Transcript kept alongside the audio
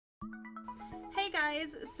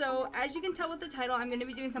guys, so as you can tell with the title, I'm going to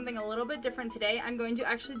be doing something a little bit different today. I'm going to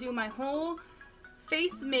actually do my whole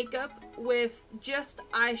face makeup with just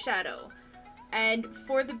eyeshadow. And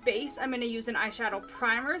for the base, I'm going to use an eyeshadow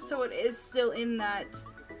primer, so it is still in that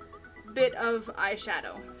bit of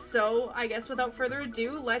eyeshadow. So I guess without further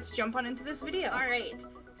ado, let's jump on into this video. Alright,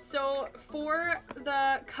 so for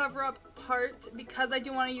the cover-up part, because I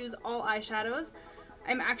do want to use all eyeshadows,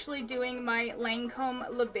 I'm actually doing my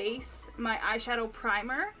Lancome Le Base, my eyeshadow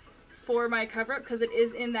primer for my cover-up because it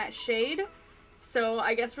is in that shade. So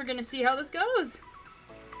I guess we're gonna see how this goes.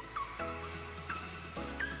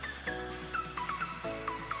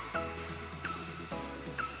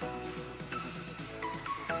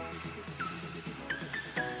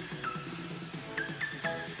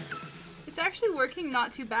 It's actually working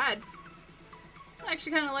not too bad. I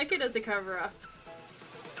actually kind of like it as a cover-up.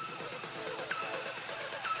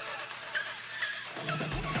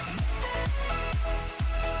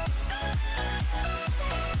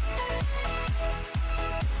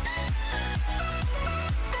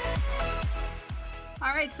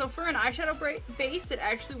 Alright, so for an eyeshadow base, it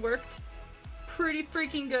actually worked pretty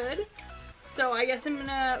freaking good. So I guess I'm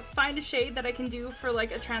gonna find a shade that I can do for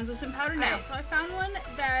like a translucent powder now. Right, so I found one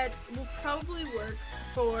that will probably work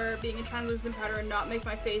for being a translucent powder and not make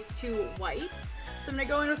my face too white. So I'm gonna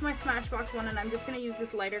go in with my Smashbox one and I'm just gonna use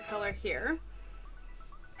this lighter color here.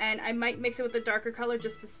 And I might mix it with a darker color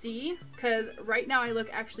just to see, because right now I look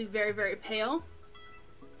actually very, very pale.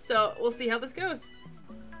 So we'll see how this goes.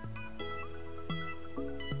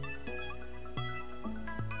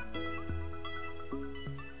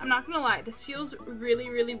 I'm not gonna lie, this feels really,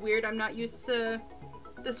 really weird. I'm not used to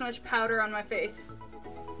this much powder on my face.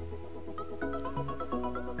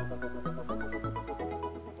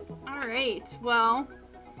 Alright, well,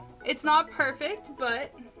 it's not perfect,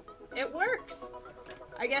 but it works.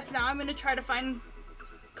 I guess now I'm gonna try to find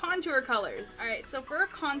contour colors. Alright, so for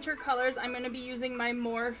contour colors, I'm gonna be using my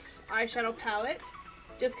Morphe eyeshadow palette,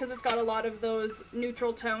 just because it's got a lot of those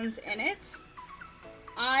neutral tones in it.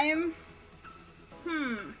 I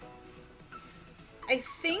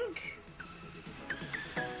think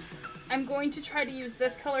I'm going to try to use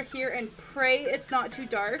this color here and pray it's not too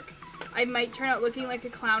dark. I might turn out looking like a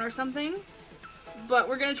clown or something, but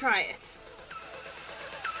we're gonna try it.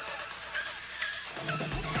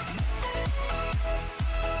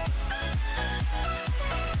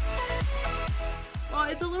 Well,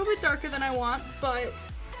 it's a little bit darker than I want, but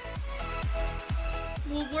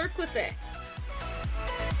we'll work with it.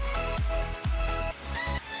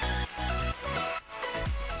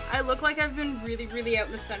 I look like I've been really, really out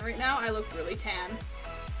in the sun right now. I look really tan.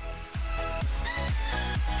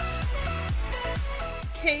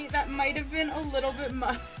 Okay, that might have been a little bit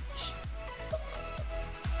much.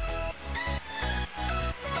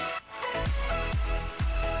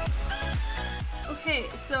 Okay,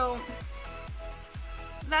 so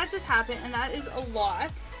that just happened and that is a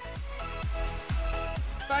lot.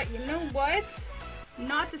 But you know what?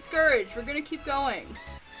 Not discouraged. We're gonna keep going.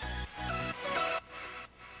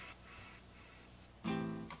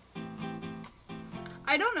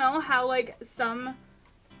 I don't know how like some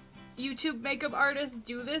YouTube makeup artists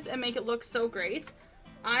do this and make it look so great.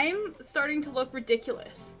 I'm starting to look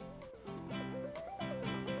ridiculous.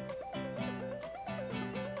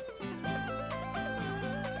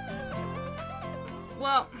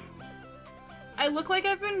 Well, I look like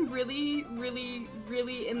I've been really, really,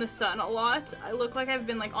 really in the sun a lot. I look like I've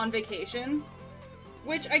been like on vacation,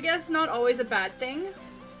 which I guess not always a bad thing,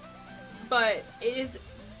 but it is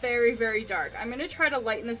very, very dark. I'm gonna try to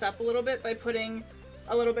lighten this up a little bit by putting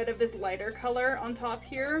a little bit of this lighter color on top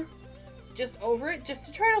here, just over it, just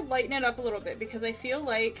to try to lighten it up a little bit, because I feel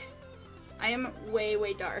like I am way,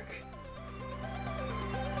 way dark.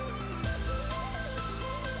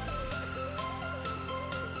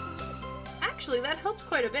 Actually, that helps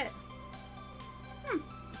quite a bit.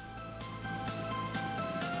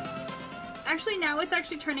 Actually, now it's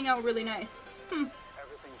actually turning out really nice.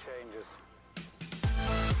 Everything changes.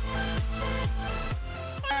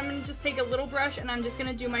 I'm gonna just take a little brush and I'm just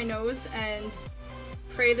gonna do my nose and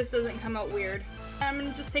pray this doesn't come out weird. I'm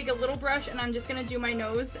gonna just take a little brush and I'm just gonna do my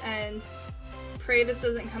nose and pray this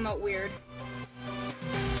doesn't come out weird.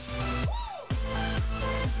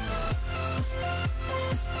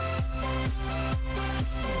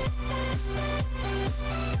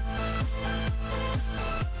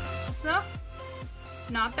 So,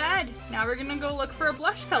 not bad. Now we're gonna go look for a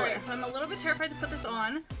blush color. Right, so I'm a little bit terrified to put this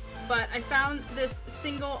on, but I found this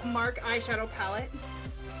single Mark eyeshadow palette.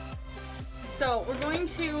 So we're going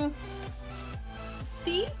to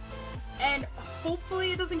see, and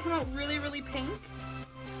hopefully it doesn't come out really, really pink,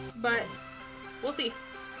 but We'll see.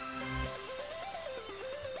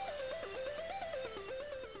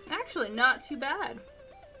 Actually, not too bad.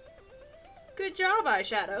 Good job,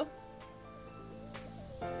 Eyeshadow.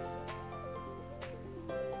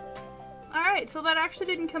 Alright, so that actually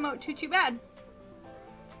didn't come out too bad.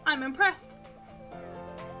 I'm impressed.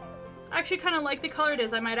 I actually kind of like the color it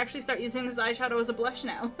is. I might actually start using this eyeshadow as a blush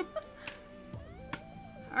now.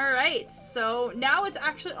 Alright, so now it's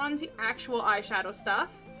actually on to actual eyeshadow stuff.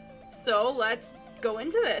 So let's go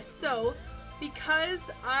into this. So, because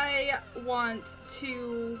I want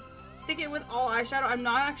to stick it with all eyeshadow, I'm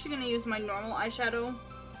not actually going to use my normal eyeshadow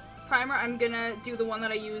primer. I'm going to do the one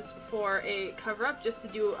that I used for a cover-up, just to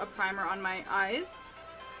do a primer on my eyes.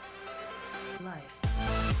 Life.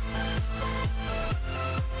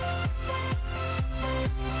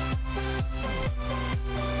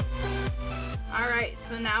 Alright,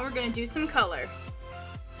 so now we're going to do some color.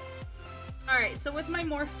 Alright, so with my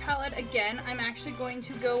Morph palette, again, I'm actually going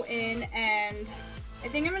to go in and I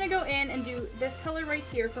think I'm going to go in and do this color right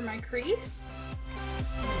here for my crease.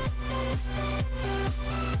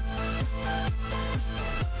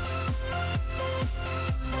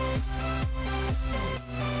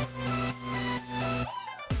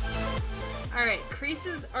 Alright,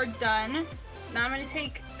 creases are done. Now I'm going to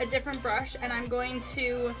take a different brush and I'm going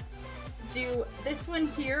to do this one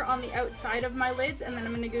here on the outside of my lids, and then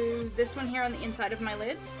I'm going to do this one here on the inside of my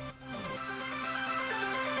lids.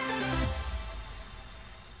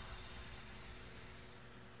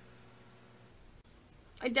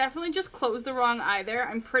 I definitely just closed the wrong eye there.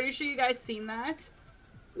 I'm pretty sure you guys seen that.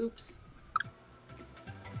 Oops.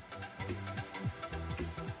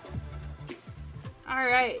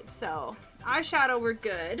 Alright, so eyeshadow we're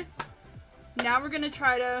good. Now we're going to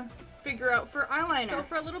try to figure out for eyeliner. So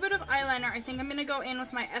for a little bit of eyeliner, I think I'm going to go in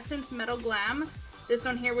with my Essence Metal Glam. This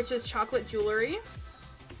one here, which is Chocolate Jewelry.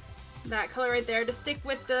 That color right there, to stick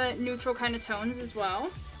with the neutral kind of tones as well.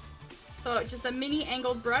 So just a mini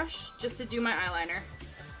angled brush just to do my eyeliner.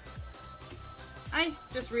 I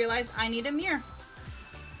just realized I need a mirror.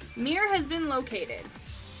 Mirror has been located.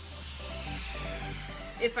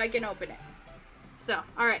 If I can open it. So,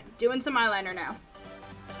 alright, doing some eyeliner now.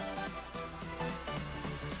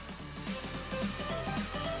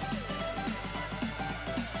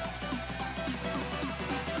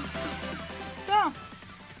 So,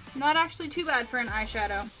 not actually too bad for an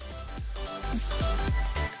eyeshadow.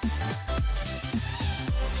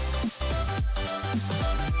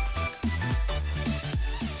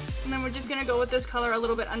 And then we're just gonna go with this color a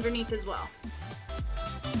little bit underneath as well.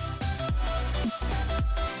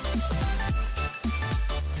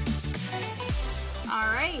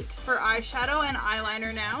 Alright, for eyeshadow and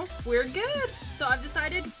eyeliner now, we're good. So I've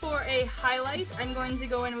decided for a highlight, I'm going to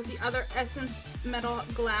go in with the other Essence Metal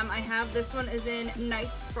Glam I have. This one is in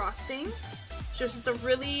Nice Frosting. So it's just a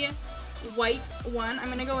really white one. I'm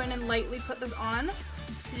going to go in and lightly put this on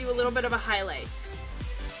to do a little bit of a highlight.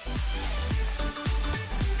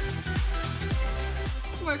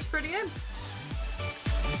 Works pretty good.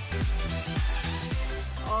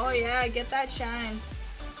 Oh yeah, get that shine.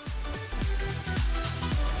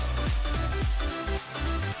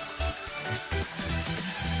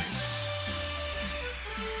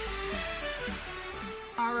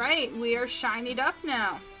 Alright, we are shinied up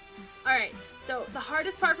now. Alright, so the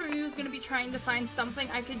hardest part for me was going to be trying to find something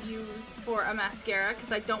I could use for a mascara,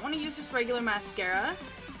 because I don't want to use just regular mascara.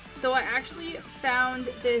 So I actually found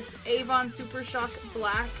this Avon Super Shock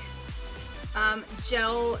Black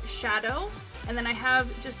Gel Shadow, and then I have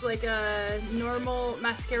just like a normal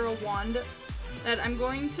mascara wand that I'm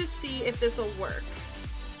going to see if this will work.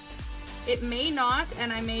 It may not,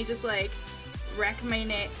 and I may just like wreck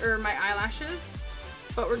my eyelashes,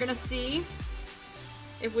 but we're gonna see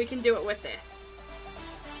if we can do it with this.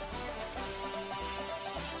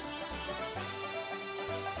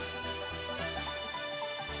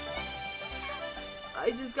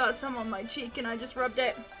 I just got some on my cheek and I just rubbed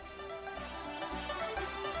it.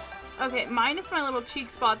 Okay, minus my little cheek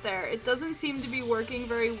spot there. It doesn't seem to be working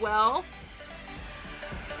very well.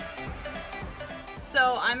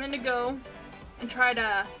 So I'm gonna go and try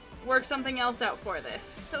to work something else out for this.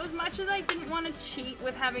 So as much as I didn't want to cheat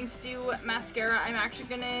with having to do mascara, I'm actually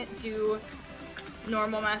gonna do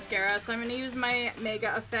normal mascara. So I'm gonna use my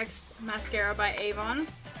Mega Effects mascara by Avon.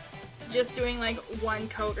 Just doing like one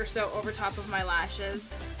coat or so over top of my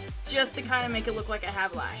lashes, just to kind of make it look like I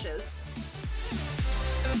have lashes.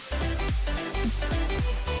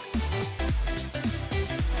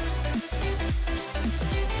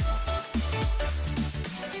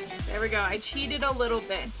 There we go. I cheated a little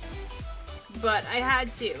bit, but I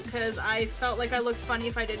had to because I felt like I looked funny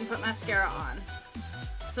if I didn't put mascara on.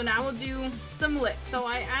 So now we'll do some lips. So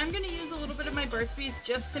I am going to use a little bit of my Burt's Bees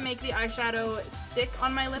just to make the eyeshadow stick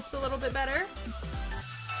on my lips a little bit better.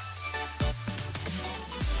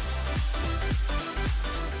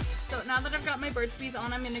 So now that I've got my Burt's Bees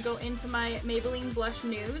on, I'm going to go into my Maybelline Blush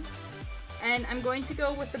Nudes. And I'm going to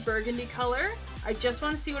go with the burgundy color. I just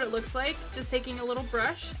want to see what it looks like. Just taking a little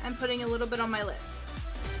brush and putting a little bit on my lips.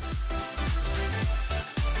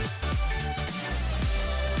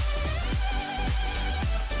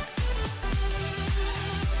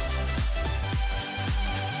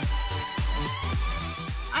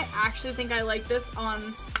 I actually think I like this on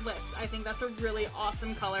lips. I think that's a really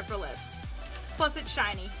awesome color for lips. Plus it's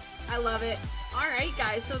shiny. I love it. Alright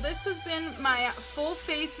guys, so this has been my full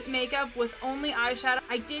face makeup with only eyeshadow.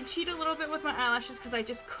 I did cheat a little bit with my eyelashes because I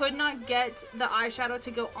just could not get the eyeshadow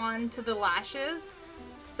to go onto the lashes.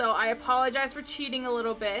 So I apologize for cheating a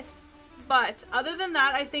little bit. But other than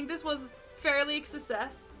that, I think this was fairly a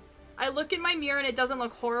success. I look in my mirror and it doesn't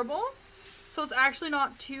look horrible. So it's actually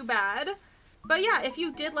not too bad. But yeah, if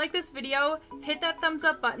you did like this video, hit that thumbs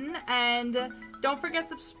up button and don't forget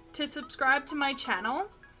to subscribe to my channel.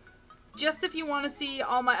 Just if you want to see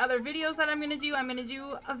all my other videos that I'm going to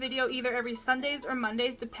do a video either every Sundays or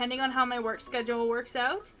Mondays depending on how my work schedule works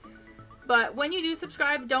out. But when you do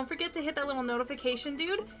subscribe, don't forget to hit that little notification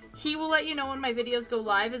dude. He will let you know when my videos go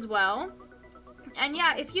live as well. And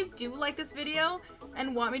yeah, if you do like this video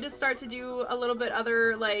and want me to start to do a little bit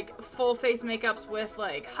other like full face makeups with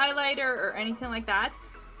like highlighter or anything like that,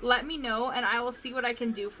 let me know and I will see what I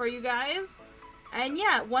can do for you guys. And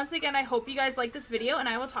yeah, once again, I hope you guys like this video and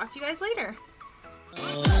I will talk to you guys later.